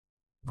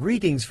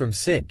Greetings from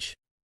Sinch.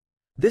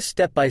 This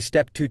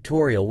step-by-step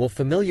tutorial will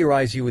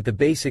familiarize you with the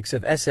basics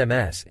of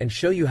SMS and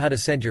show you how to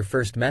send your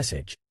first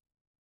message.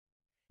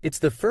 It's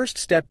the first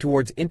step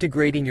towards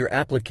integrating your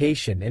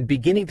application and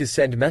beginning to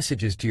send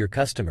messages to your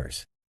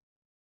customers.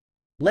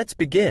 Let's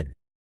begin.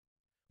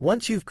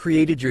 Once you've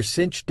created your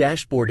Sinch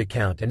dashboard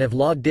account and have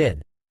logged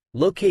in,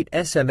 locate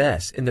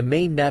SMS in the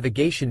main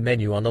navigation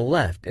menu on the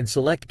left and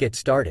select Get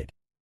Started.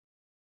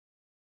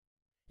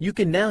 You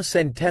can now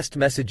send test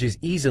messages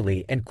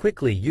easily and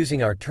quickly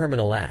using our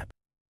terminal app.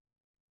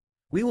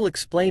 We will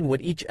explain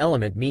what each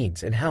element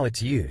means and how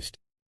it's used.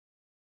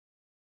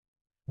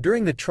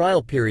 During the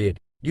trial period,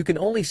 you can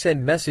only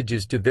send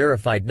messages to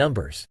verified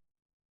numbers.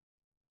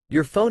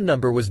 Your phone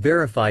number was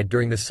verified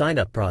during the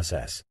sign-up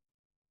process.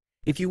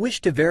 If you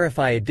wish to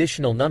verify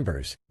additional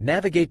numbers,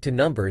 navigate to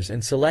Numbers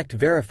and select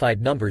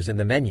Verified Numbers in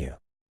the menu.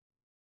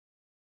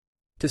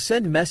 To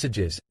send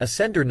messages, a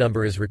sender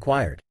number is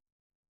required.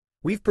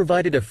 We've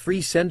provided a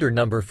free sender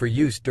number for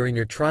use during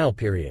your trial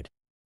period.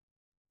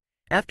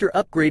 After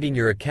upgrading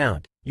your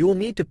account, you will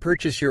need to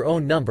purchase your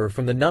own number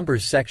from the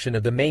Numbers section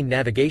of the main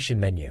navigation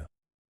menu.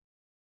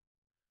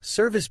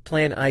 Service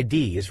Plan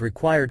ID is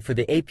required for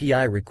the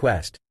API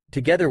request,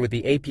 together with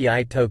the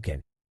API token.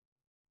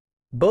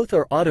 Both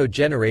are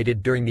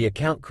auto-generated during the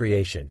account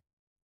creation.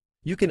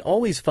 You can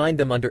always find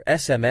them under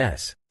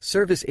SMS,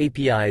 Service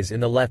APIs in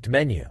the left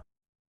menu.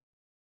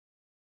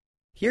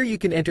 Here you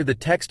can enter the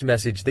text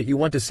message that you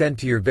want to send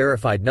to your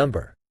verified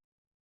number.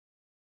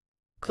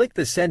 Click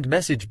the Send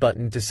Message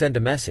button to send a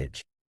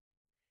message.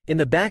 In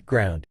the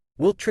background,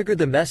 we'll trigger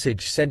the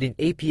message sending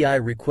API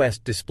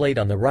request displayed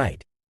on the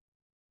right.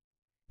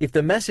 If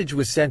the message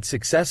was sent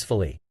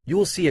successfully, you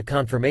will see a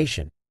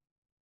confirmation.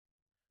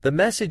 The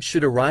message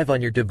should arrive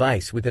on your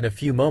device within a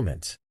few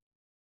moments.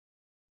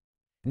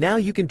 Now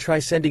you can try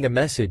sending a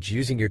message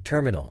using your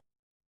terminal.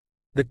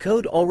 The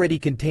code already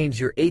contains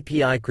your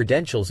API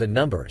credentials and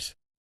numbers.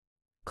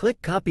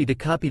 Click Copy to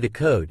copy the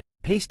code,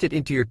 paste it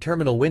into your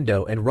terminal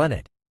window and run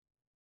it.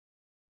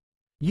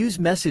 Use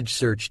Message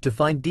Search to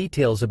find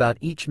details about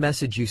each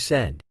message you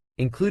send,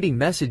 including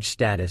message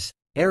status,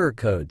 error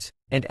codes,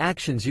 and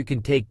actions you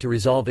can take to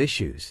resolve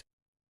issues.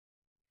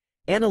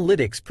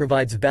 Analytics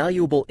provides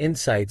valuable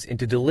insights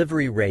into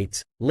delivery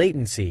rates,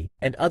 latency,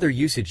 and other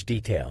usage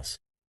details.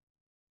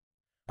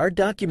 Our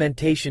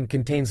documentation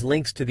contains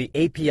links to the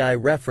API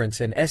reference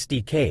and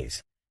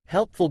SDKs,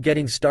 helpful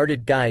getting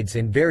started guides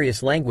in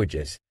various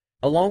languages,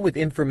 along with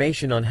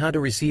information on how to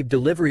receive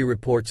delivery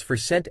reports for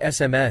sent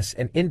SMS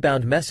and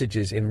inbound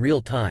messages in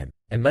real time,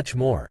 and much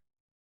more.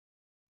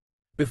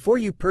 Before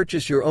you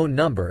purchase your own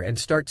number and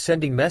start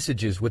sending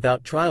messages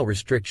without trial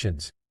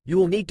restrictions, you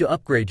will need to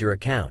upgrade your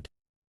account.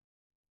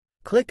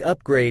 Click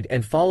Upgrade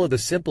and follow the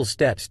simple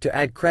steps to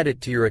add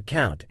credit to your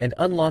account and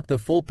unlock the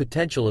full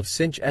potential of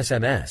Sinch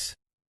SMS.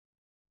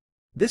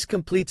 This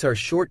completes our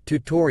short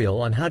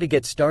tutorial on how to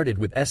get started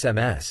with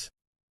SMS.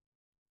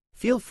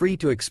 Feel free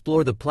to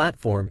explore the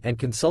platform and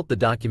consult the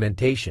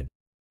documentation.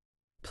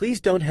 Please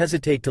don't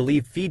hesitate to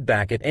leave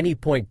feedback at any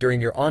point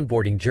during your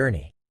onboarding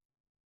journey.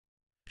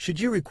 Should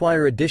you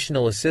require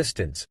additional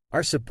assistance,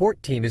 our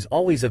support team is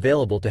always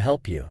available to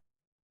help you.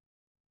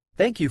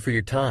 Thank you for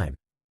your time.